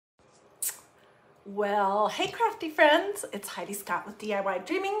Well, hey crafty friends, it's Hiedi Scott with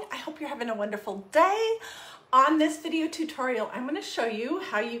DiyDreaming. I hope you're having a wonderful day. On this video tutorial, I'm going to show you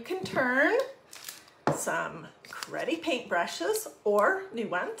how you can turn some cruddy paintbrushes or new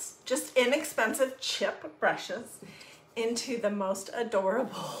ones, just inexpensive chip brushes, into the most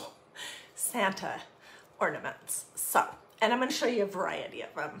adorable Santa ornaments. And I'm going to show you a variety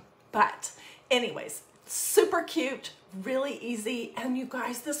of them. But anyways, super cute, really easy, and you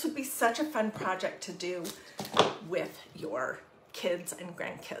guys, this would be such a fun project to do with your kids and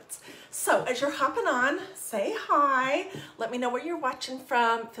grandkids. So as you're hopping on, say hi, let me know where you're watching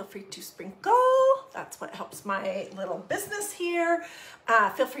from. Feel free to sprinkle, that's what helps my little business here.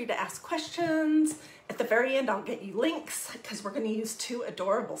 Feel free to ask questions. At the very end, I'll get you links because we're going to use two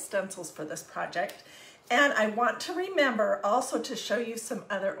adorable stencils for this project. And I want to remember also to show you some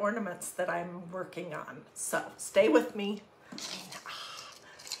other ornaments that I'm working on. So stay with me.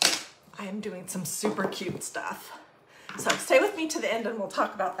 I am doing some super cute stuff. So stay with me to the end and we'll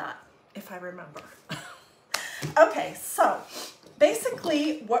talk about that if I remember. Okay, so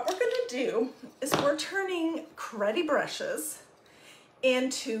basically what we're going to do is we're turning cruddy brushes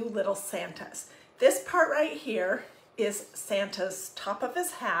into little Santas. This part right here is Santa's top of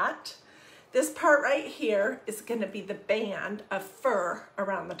his hat. This part right here is going to be the band of fur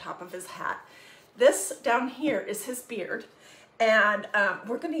around the top of his hat. This down here is his beard. And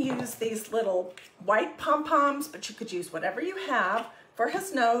we're going to use these little white pom-poms, but you could use whatever you have for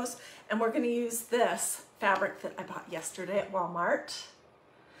his nose. And we're going to use this fabric that I bought yesterday at Walmart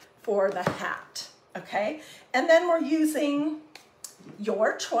for the hat. Okay? And then we're using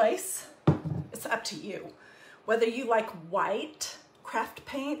your choice. It's up to you. Whether you like white craft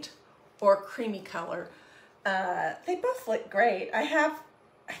paint or creamy color. They both look great. I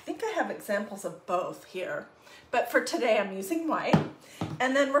think I have examples of both here, but for today I'm using white.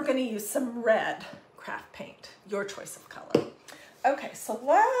 And then we're gonna use some red craft paint, your choice of color. Okay, so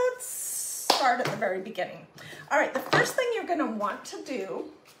let's start at the very beginning. All right, the first thing you're gonna want to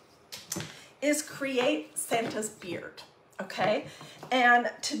do is create Santa's beard, okay? And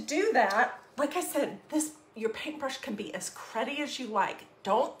to do that, like I said, your paintbrush can be as cruddy as you like.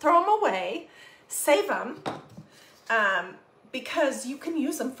 Don't throw them away, save them, because you can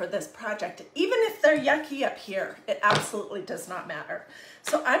use them for this project. Even if they're yucky up here, it absolutely does not matter.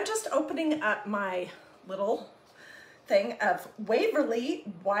 So I'm just opening up my little thing of Waverly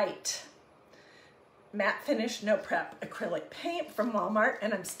White Matte Finish No Prep Acrylic Paint from Walmart,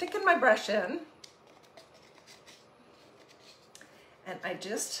 and I'm sticking my brush in. And I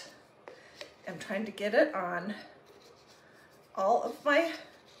just am trying to get it on all of my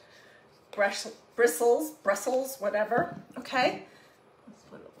bristles, whatever, okay? That's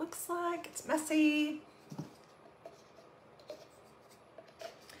what it looks like. It's messy.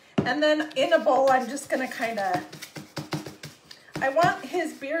 And then in a bowl, I'm just gonna I want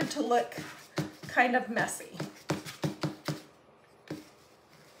his beard to look kind of messy.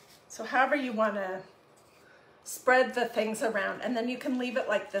 So however you wanna spread the things around, and then you can leave it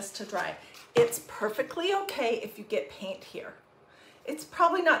like this to dry. It's perfectly okay if you get paint here. It's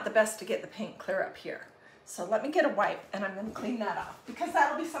probably not the best to get the paint clear up here. So let me get a wipe and I'm gonna clean that off because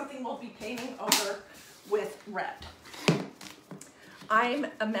that'll be something we'll be painting over with red. I'm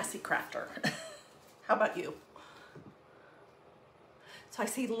a messy crafter. How about you? So I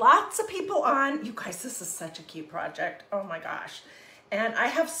see lots of people on. You guys, this is such a cute project. Oh my gosh. And I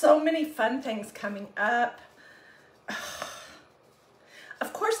have so many fun things coming up.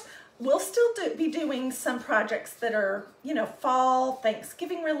 Of course, we'll still be doing some projects that are, you know, fall,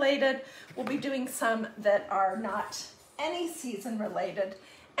 Thanksgiving related. We'll be doing some that are not any season related.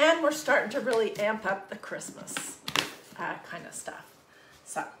 And we're starting to really amp up the Christmas kind of stuff.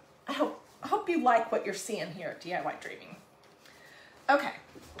 So I hope you like what you're seeing here at DiyDreaming. Okay,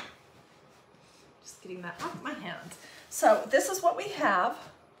 just getting that off my hands. So this is what we have.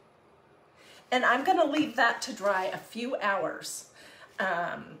 And I'm gonna leave that to dry a few hours.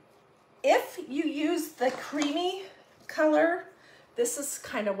 If you use the creamy color, this is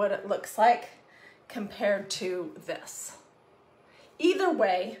kind of what it looks like compared to this. Either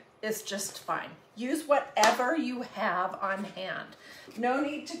way is just fine. Use whatever you have on hand. No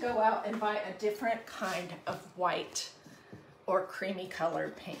need to go out and buy a different kind of white or creamy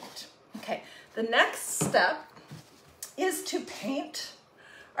colored paint. Okay, the next step is to paint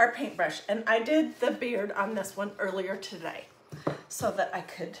our paintbrush. And I did the beard on this one earlier today so that I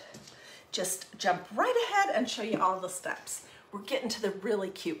could just jump right ahead and show you all the steps. We're getting to the really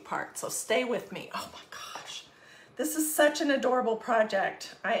cute part, so stay with me. Oh my gosh, this is such an adorable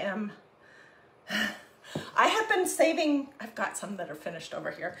project. I have been saving, I've got some that are finished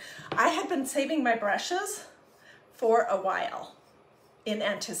over here. I had been saving my brushes for a while in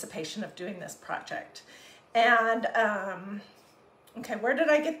anticipation of doing this project. And, okay, where did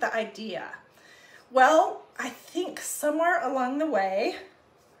I get the idea? Well, I think somewhere along the way,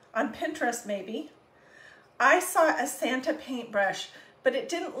 on Pinterest maybe, I saw a Santa paintbrush, but it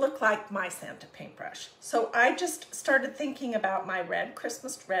didn't look like my Santa paintbrush. So I just started thinking about my red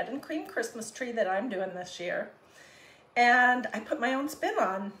and cream Christmas tree that I'm doing this year. And I put my own spin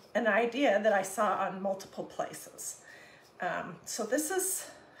on an idea that I saw on multiple places. So this is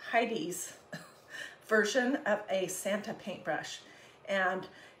Heidi's version of a Santa paintbrush. And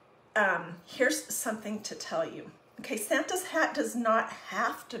here's something to tell you. Okay, Santa's hat does not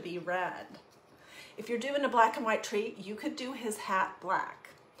have to be red. If you're doing a black and white tree, you could do his hat black.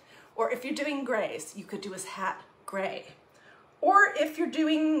 Or if you're doing grays, you could do his hat gray. Or if you're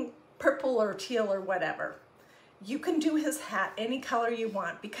doing purple or teal or whatever, you can do his hat any color you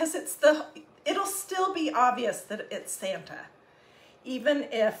want, because it'll still be obvious that it's Santa, even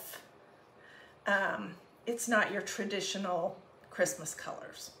if it's not your traditional Christmas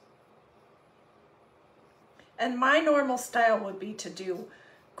colors. And my normal style would be to do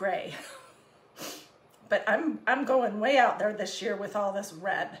gray. But I'm going way out there this year with all this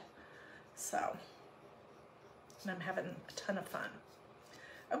red. So, and I'm having a ton of fun.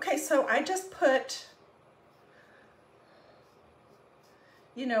 Okay, so I just put,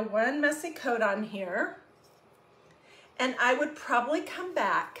 you know, one messy coat on here. And I would probably come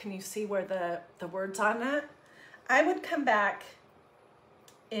back, can you see where the word's on it? I would come back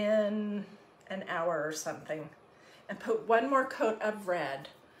in an hour or something and put one more coat of red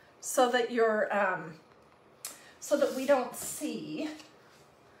so that you're, so that we don't see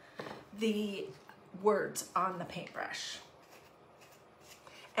the words on the paintbrush.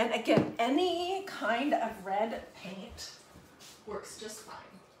 And again, any kind of red paint works just fine.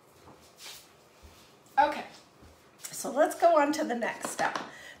 Okay, so let's go on to the next step.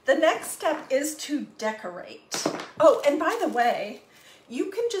 The next step is to decorate. Oh, and by the way, you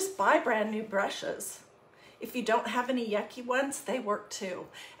can just buy brand new brushes. If you don't have any yucky ones, they work too.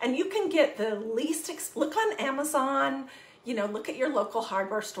 And you can get the least, look on Amazon, you know, look at your local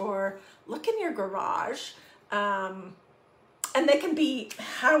hardware store, look in your garage, and they can be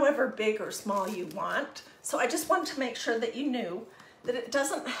however big or small you want. So I just wanted to make sure that you knew that it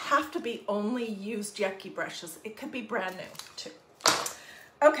doesn't have to be only used yucky brushes. It could be brand new too.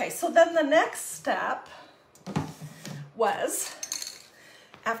 Okay, so then the next step was,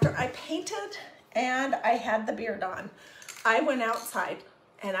 after I painted and I had the beard on, I went outside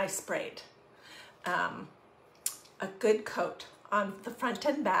and I sprayed a good coat on the front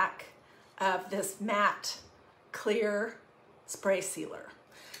and back of this matte clear spray sealer.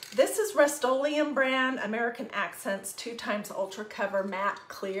 This is Rust-Oleum brand, American Accents 2x Ultra Cover Matte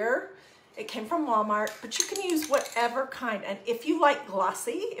Clear. It came from Walmart, but you can use whatever kind. And if you like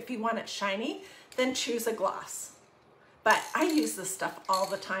glossy, if you want it shiny, then choose a gloss. But I use this stuff all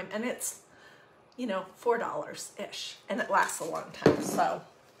the time, and it's, you know, $4-ish, and it lasts a long time. So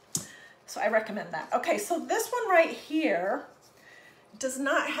I recommend that. Okay, so this one right here does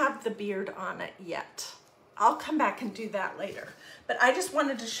not have the beard on it yet. I'll come back and do that later. But I just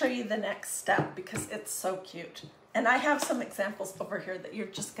wanted to show you the next step because it's so cute. And I have some examples over here that you're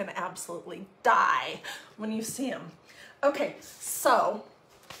just gonna absolutely die when you see them. Okay, so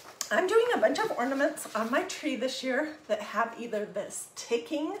I'm doing a bunch of ornaments on my tree this year that have either this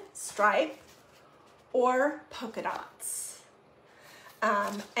ticking stripe or polka dots.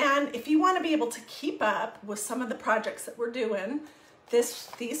 And if you want to be able to keep up with some of the projects that we're doing,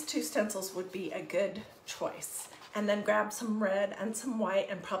 these two stencils would be a good choice. And then grab some red and some white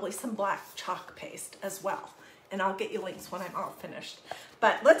and probably some black chalk paste as well. And I'll get you links when I'm all finished.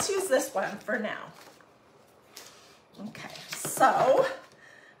 But let's use this one for now. Okay, so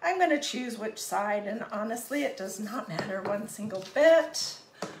I'm going to choose which side, and honestly, it does not matter one single bit.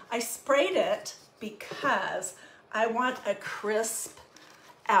 I sprayed it because I want a crisp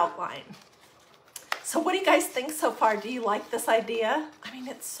outline. So what do you guys think so far? Do you like this idea? I mean,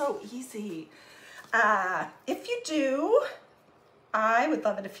 it's so easy. If you do, I would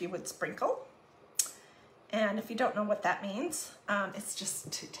love it if you would sprinkle. And if you don't know what that means, it's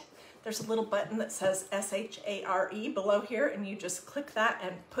just, there's a little button that says S-H-A-R-E below here, and you just click that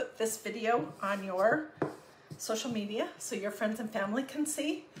and put this video on your social media so your friends and family can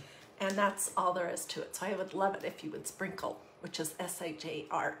see. And that's all there is to it. So I would love it if you would sprinkle, which is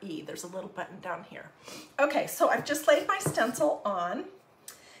S-H-A-R-E. There's a little button down here. Okay, so I've just laid my stencil on,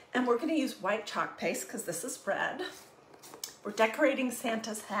 and we're gonna use white chalk paste because this is red. We're decorating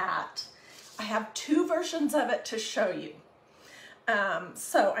Santa's hat. I have two versions of it to show you.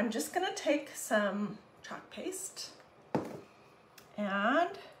 So I'm just gonna take some chalk paste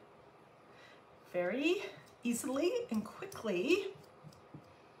and very easily and quickly,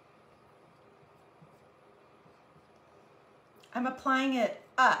 I'm applying it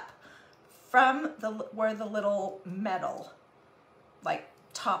up from where the little metal like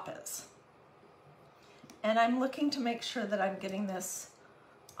top is. And I'm looking to make sure that I'm getting this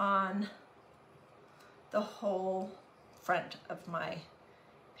on the whole front of my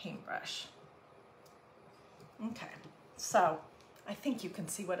paintbrush. Okay, so I think you can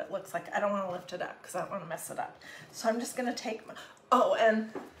see what it looks like. I don't want to lift it up because I don't want to mess it up. So I'm just going to take my, oh,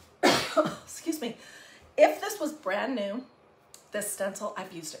 and excuse me, if this was brand new, this stencil,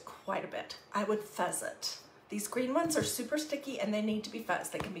 I've used it quite a bit. I would fuzz it. These green ones are super sticky and they need to be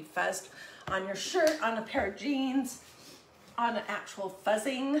fuzzed. They can be fuzzed on your shirt, on a pair of jeans, on an actual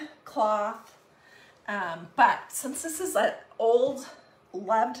fuzzing cloth. But since this is an old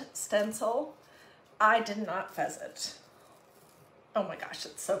loved stencil, I did not fuzz it. Oh my gosh,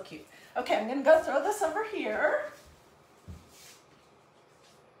 it's so cute. Okay, I'm gonna go throw this over here.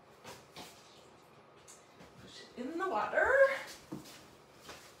 Push it in the water.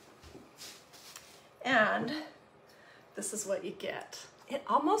 And this is what you get. It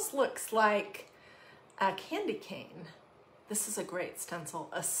almost looks like a candy cane. This is a great stencil,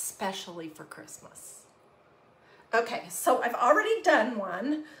 especially for Christmas. Okay, so I've already done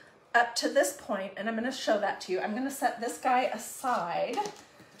one up to this point, and I'm gonna show that to you. I'm gonna set this guy aside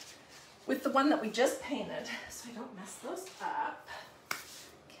with the one that we just painted so I don't mess those up.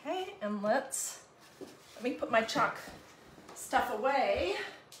 Okay, and let me put my chalk stuff away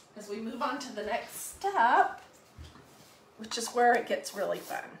as we move on to the next step, which is where it gets really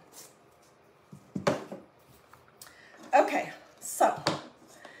fun. Okay, so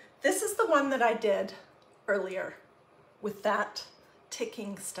this is the one that I did earlier with that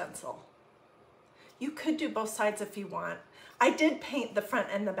ticking stencil. You could do both sides if you want. I did paint the front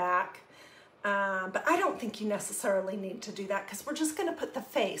and the back, but I don't think you necessarily need to do that because we're just gonna put the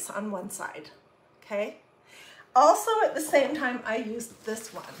face on one side, okay? Also, at the same time, I used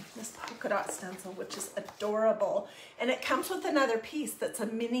this one, this polka dot stencil, which is adorable. And it comes with another piece that's a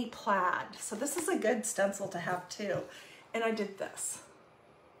mini plaid. So this is a good stencil to have too. And I did this.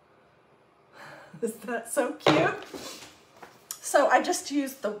 Isn't that so cute? So I just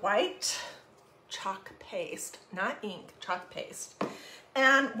used the white chalk paste, not ink, chalk paste.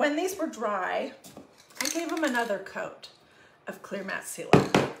 And when these were dry, I gave them another coat of clear matte sealer.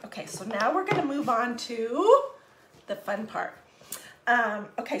 Okay, so now we're gonna move on to the fun part.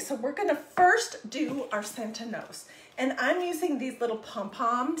 Okay, so we're gonna first do our Santa nose. And I'm using these little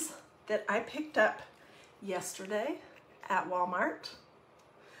pom-poms that I picked up yesterday at Walmart.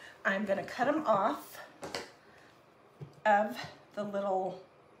 I'm gonna cut them off of the little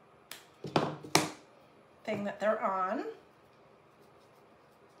thing that they're on.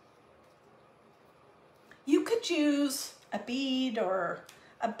 You could use a bead or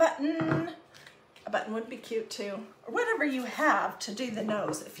a button. A button would be cute too, or whatever you have to do the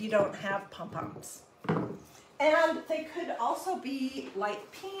nose if you don't have pom-poms. And they could also be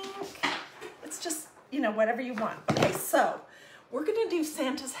light pink. It's just, you know, whatever you want. Okay, so we're gonna do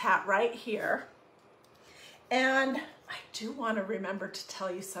Santa's hat right here. And I do wanna remember to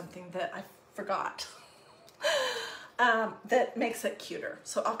tell you something that I forgot that makes it cuter.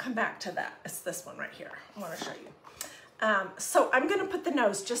 So I'll come back to that. It's this one right here. I wanna show you. So I'm gonna put the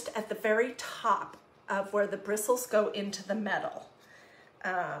nose just at the very top of where the bristles go into the metal.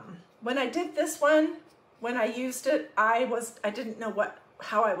 When I did this one, when I used it, I didn't know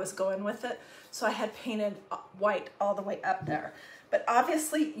how I was going with it, so I had painted white all the way up there. But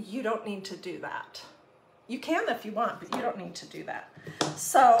obviously you don't need to do that. You can if you want, but you don't need to do that.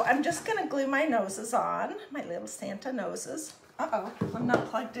 So I'm just gonna glue my noses on, my little Santa noses. Uh-oh, I'm not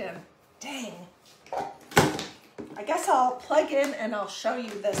plugged in. Dang. I guess I'll plug in and I'll show you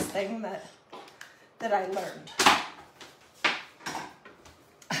this thing that I learned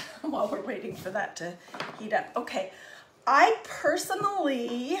while we're waiting for that to heat up. Okay, I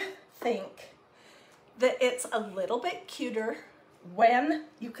personally think that it's a little bit cuter when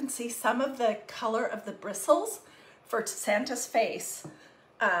you can see some of the color of the bristles for Santa's face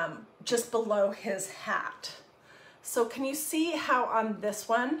just below his hat. So can you see how on this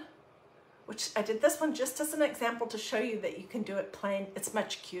one, which I did this one just as an example to show you that you can do it plain. It's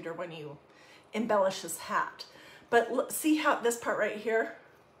much cuter when you embellish his hat. But look, see how this part right here?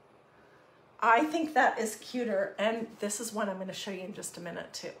 I think that is cuter, and this is one I'm going to show you in just a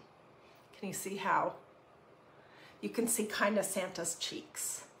minute too. Can you see how? You can see kind of Santa's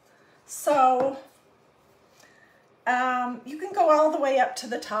cheeks. So you can go all the way up to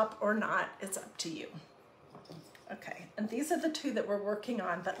the top or not. It's up to you. Okay, and these are the two that we're working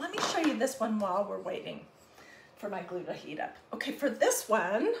on, but let me show you this one while we're waiting for my glue to heat up. Okay, for this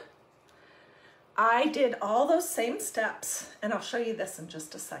one, I did all those same steps, and I'll show you this in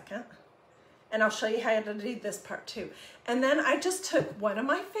just a second. And I'll show you how to do this part too. And then I just took one of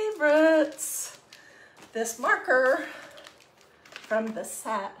my favorites, this marker from the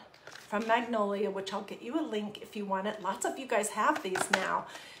set from Magnolia, which I'll get you a link if you want it. Lots of you guys have these now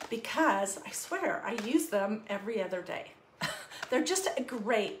because I swear I use them every other day. They're just a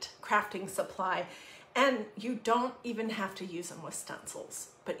great crafting supply, and you don't even have to use them with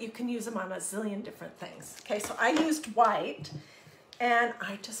stencils, but you can use them on a zillion different things. Okay, so I used white and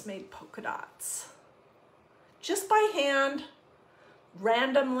I just made polka dots just by hand,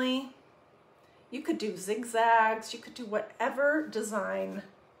 randomly. You could do zigzags, you could do whatever design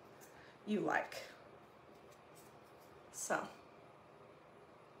you like. So,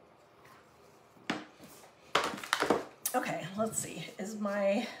 okay, let's see. Is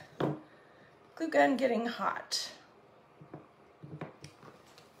my glue gun getting hot?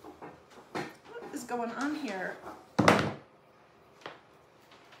 What is going on here?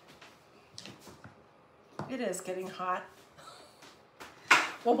 It is getting hot.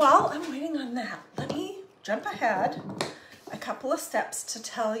 Well, while I'm waiting on that, let me jump ahead a couple of steps to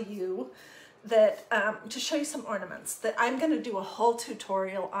tell you that, to show you some ornaments, that I'm gonna do a whole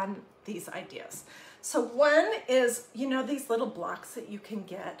tutorial on these ideas. So one is, you know, these little blocks that you can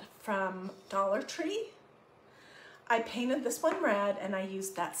get from Dollar Tree? I painted this one red and I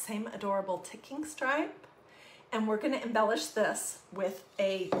used that same adorable ticking stripe. And we're gonna embellish this with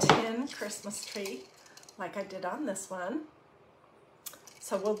a tin Christmas tree like I did on this one.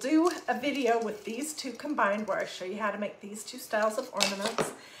 So we'll do a video with these two combined where I show you how to make these two styles of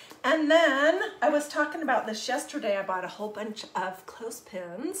ornaments. And then I was talking about this yesterday. I bought a whole bunch of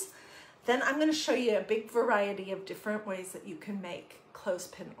clothespins. Then I'm going to show you a big variety of different ways that you can make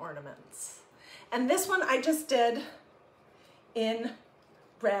clothespin ornaments. And this one I just did in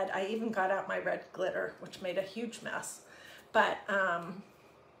red. I even got out my red glitter, which made a huge mess. But I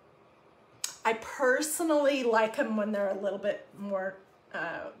personally like them when they're a little bit more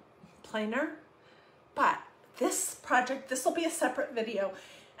plainer, but this project, this will be a separate video,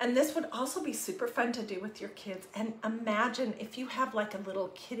 and this would also be super fun to do with your kids. And imagine if you have like a little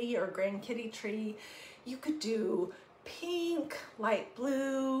kitty or grandkitty tree, you could do pink, light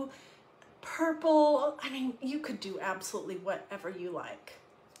blue, purple. I mean, you could do absolutely whatever you like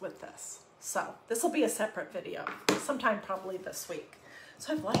with this. So this will be a separate video sometime probably this week.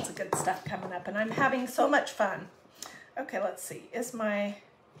 So I have lots of good stuff coming up and I'm having so much fun. Okay, let's see.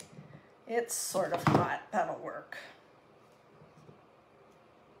 It's sort of hot. That'll work.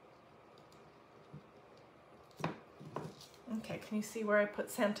 Okay, can you see where I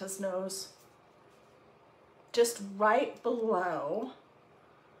put Santa's nose? Just right below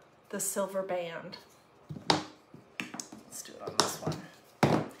the silver band. Let's do it on this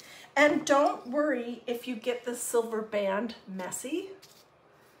one. And don't worry if you get the silver band messy,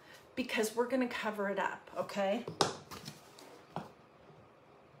 because we're gonna cover it up, okay?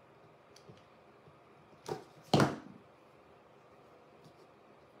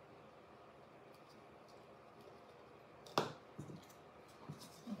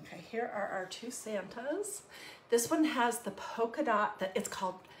 Here are our two Santas. This one has the polka dot, that it's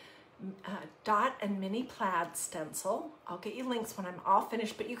called Dot and Mini Plaid stencil. I'll get you links when I'm all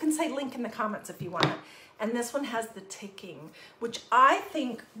finished, but you can say link in the comments if you want it. And this one has the ticking, which I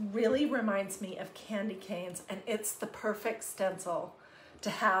think really reminds me of candy canes, and it's the perfect stencil to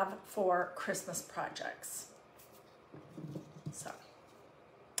have for Christmas projects. So,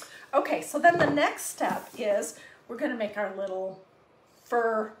 okay, so then the next step is we're gonna make our little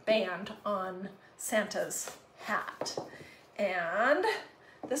fur band on Santa's hat. And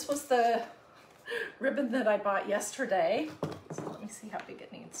this was the ribbon that I bought yesterday. So let me see how big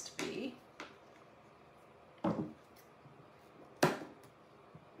it needs to be.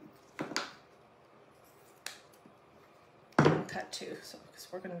 Cut two, so because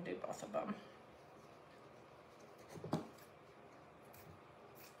we're going to do both of them.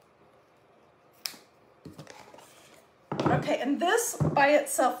 Okay, and this by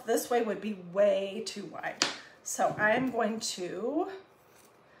itself, this way would be way too wide. So I'm going to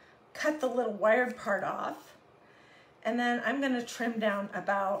cut the little wired part off, and then I'm going to trim down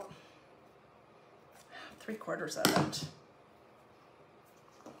about 3/4 of it.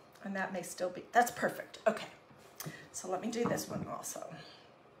 And that may still be, that's perfect. Okay, so let me do this one also.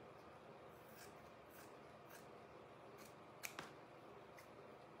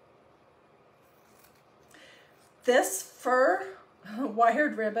 This fur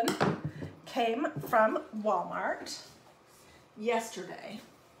wired ribbon came from Walmart yesterday.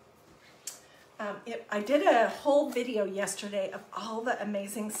 I did a whole video yesterday of all the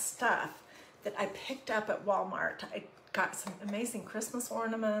amazing stuff that I picked up at Walmart. I got some amazing Christmas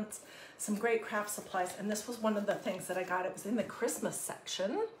ornaments, some great craft supplies, and this was one of the things that I got. It was in the Christmas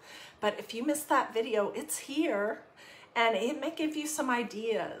section, but if you missed that video, it's here, and it may give you some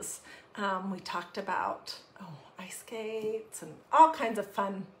ideas. We talked about ice skates and all kinds of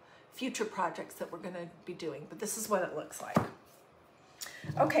fun future projects that we're gonna be doing, but this is what it looks like.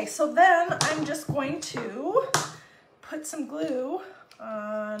 Okay, so then I'm just going to put some glue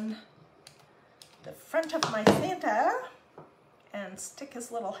on the front of my Santa and stick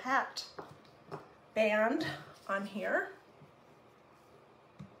his little hat band on here.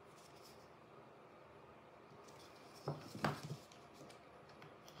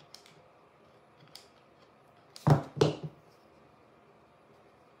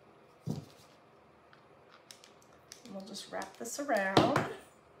 We'll just wrap this around.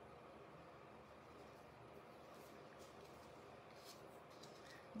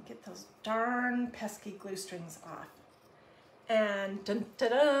 And get those darn pesky glue strings off. And dun, da,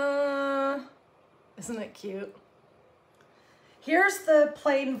 da, isn't it cute? Here's the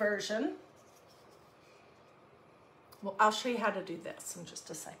plain version. Well, I'll show you how to do this in just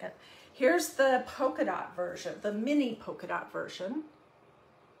a second. Here's the polka dot version, the mini polka dot version.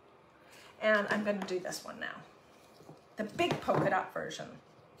 And I'm going to do this one now. The big polka dot version.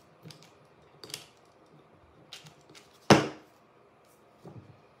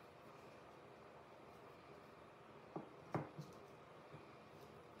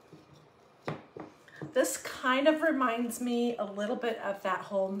 This kind of reminds me a little bit of that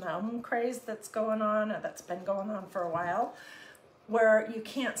whole gnome craze that's going on, or that's been going on for a while, where you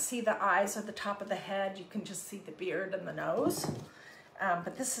can't see the eyes or the top of the head, you can just see the beard and the nose.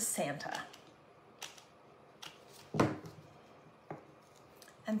 But this is Santa.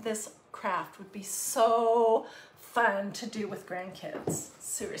 And this craft would be so fun to do with grandkids,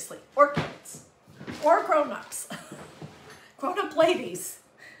 seriously, or kids, or grown-ups, grown-up ladies.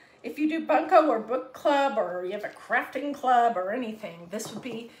 If you do bunko or book club, or you have a crafting club or anything, this would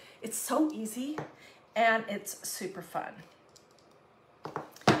be, it's so easy and it's super fun.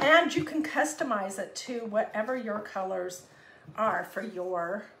 And you can customize it to whatever your colors are for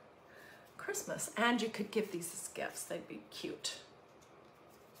your Christmas. And you could give these as gifts, they'd be cute.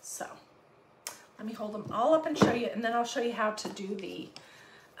 So let me hold them all up and show you, and then I'll show you how to do the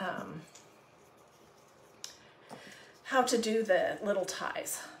little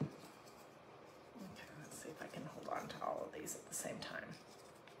ties. Okay, let's see if I can hold on to all of these at the same time.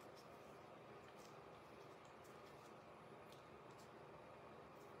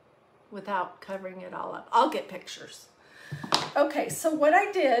 Without covering it all up. I'll get pictures. Okay, so what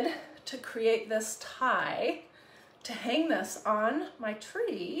I did to create this tie to hang this on my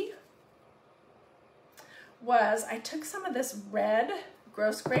tree was I took some of this red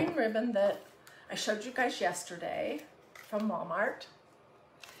gross grain ribbon that I showed you guys yesterday from Walmart.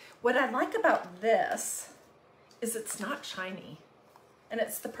 What I like about this is it's not shiny, and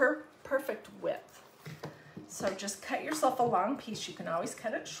it's the perfect width. So just cut yourself a long piece. You can always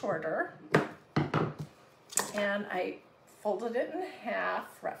cut it shorter. And I folded it in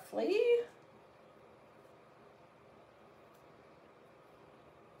half roughly.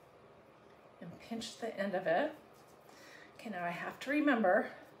 And pinched the end of it. Okay, now I have to remember,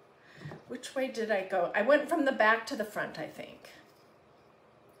 which way did I go? I went from the back to the front, I think.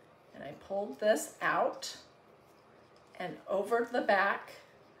 And I pulled this out and over the back.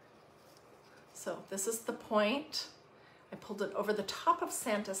 So this is the point. I pulled it over the top of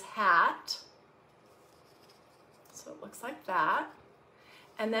Santa's hat. So it looks like that.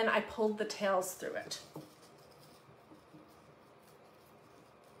 And then I pulled the tails through it.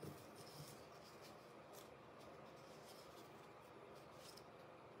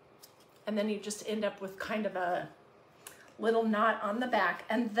 And then you just end up with kind of a little knot on the back.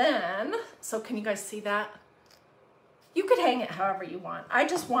 And then, so can you guys see that? You could hang it however you want. I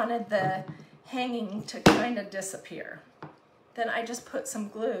just wanted the hanging to kind of disappear. Then I just put some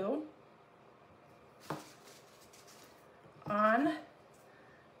glue on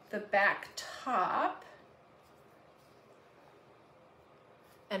the back top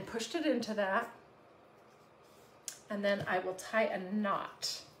and pushed it into that. And then I will tie a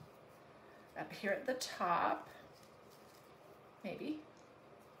knot up here at the top, maybe.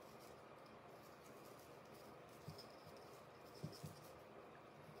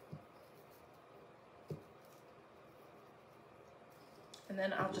 And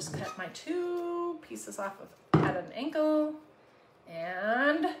then I'll just cut my two pieces off of at an angle,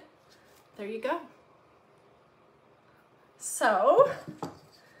 and there you go. So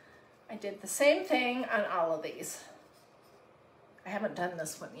I did the same thing on all of these. I haven't done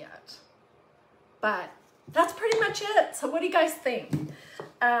this one yet, but that's pretty much it. So what do you guys think?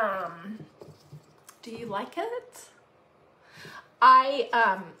 Do you like it? I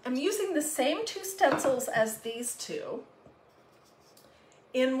am using the same 2 stencils as these 2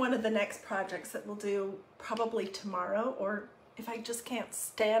 in one of the next projects that we'll do probably tomorrow, or if I just can't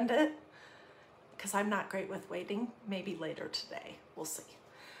stand it, because I'm not great with waiting, maybe later today. We'll see.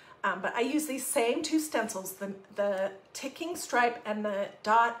 But I use these same 2 stencils, the ticking stripe and the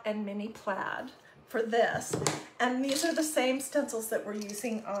dot and mini plaid for this. And these are the same stencils that we're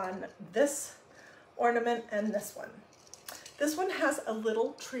using on this ornament and this one. This one has a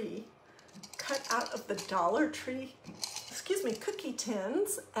little tree cut out of the Dollar Tree, cookie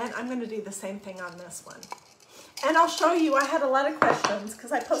tins, and I'm gonna do the same thing on this one. And I'll show you, I had a lot of questions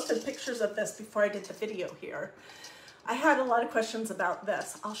because I posted pictures of this before I did the video here. I had a lot of questions about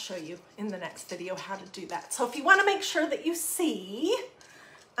this. I'll show you in the next video how to do that. So if you wanna make sure that you see,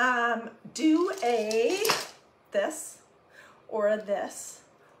 do a this or a this,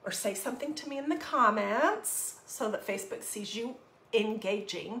 or say something to me in the comments so that Facebook sees you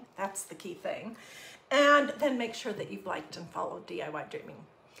engaging. That's the key thing. And then make sure that you've liked and followed DIY Dreaming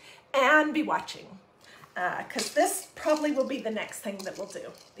and be watching, because this probably will be the next thing that we'll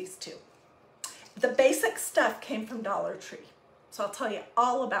do, these 2. The basic stuff came from Dollar Tree, so I'll tell you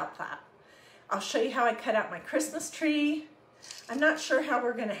all about that. I'll show you how I cut out my Christmas tree. I'm not sure how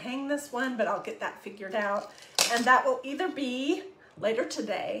we're gonna hang this one, but I'll get that figured out. And that will either be later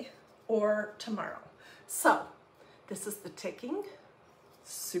today or tomorrow. So this is the ticking,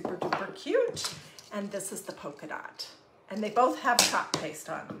 super duper cute. And this is the polka dot. And they both have chalk paste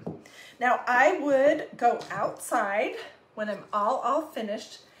on them. Now I would go outside when I'm all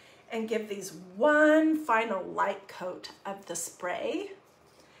finished and give these one final light coat of the spray,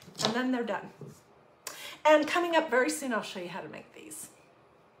 and then they're done. And coming up very soon, I'll show you how to make these.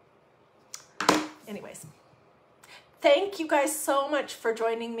 Anyways, thank you guys so much for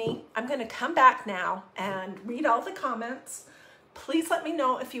joining me. I'm gonna come back now and read all the comments. Please let me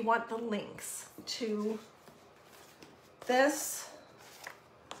know if you want the links to this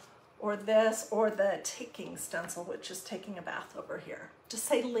or the ticking stencil, which is taking a bath over here. Just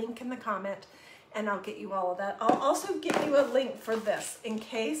say link in the comment and I'll get you all of that. I'll also give you a link for this in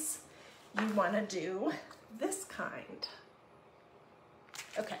case you want to do this kind.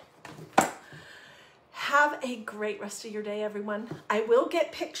 Okay. Have a great rest of your day, everyone. I will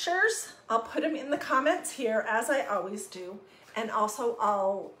get pictures. I'll put them in the comments here, as I always do. And also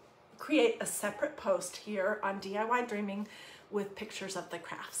I'll create a separate post here on DIY Dreaming with pictures of the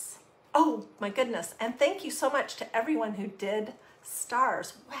crafts. Oh my goodness. And thank you so much to everyone who did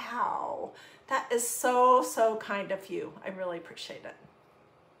stars. Wow. That is so, so kind of you. I really appreciate it.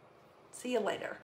 See you later.